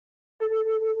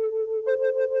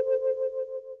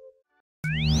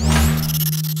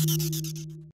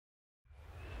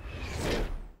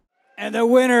And the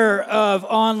winner of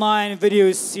online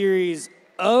video series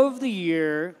of the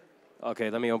year. Okay,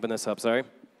 let me open this up, sorry.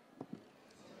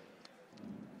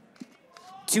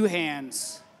 Two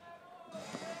hands.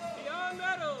 Beyond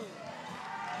Metal.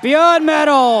 Beyond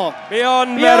Metal.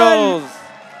 Beyond Metals.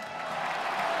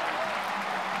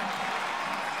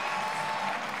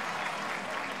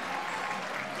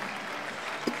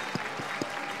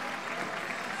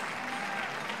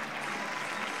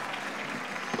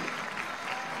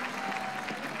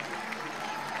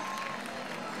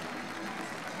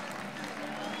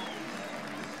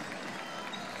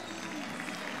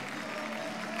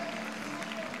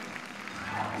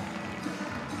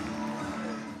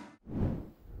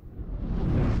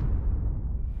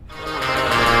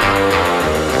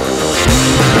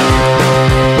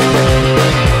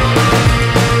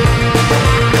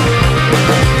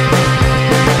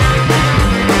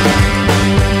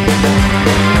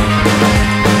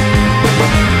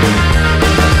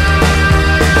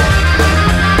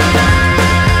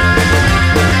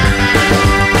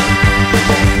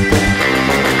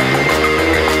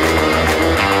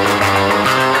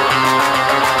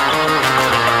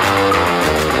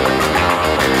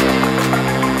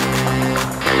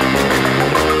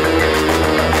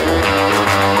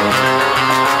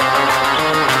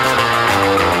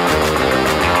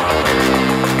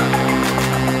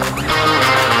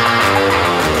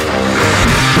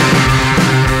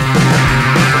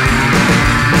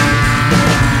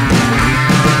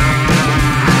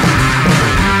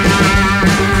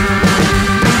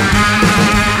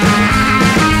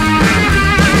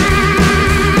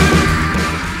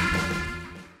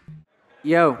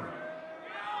 Yo,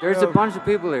 there's a bunch of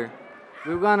people here.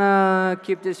 We're gonna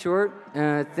keep this short.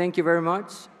 Thank you very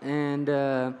much, and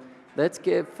let's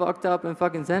get fucked up and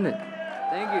fucking send it.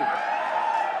 Thank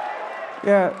you.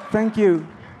 Yeah, thank you.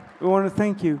 We want to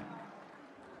thank you.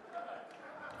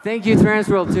 Thank you,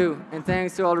 TransWorld, too, and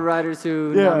thanks to all the writers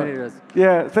who nominated us.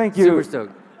 Yeah, thank you. Super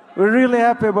stoked. We're really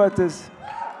happy about this.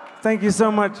 Thank you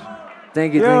so much.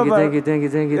 Thank you, thank you, thank you, thank you,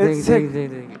 thank you, thank you, thank you,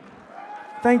 thank you.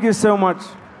 Thank you so much.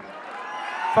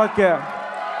 Fuck yeah.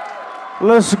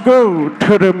 Let's go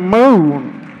to the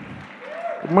moon.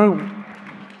 Moon.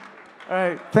 All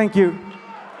right, thank you.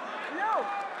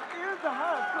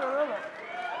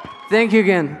 Thank you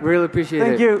again. Really appreciate it.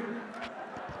 Thank you.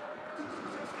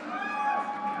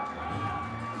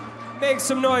 Make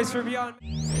some noise for Beyond.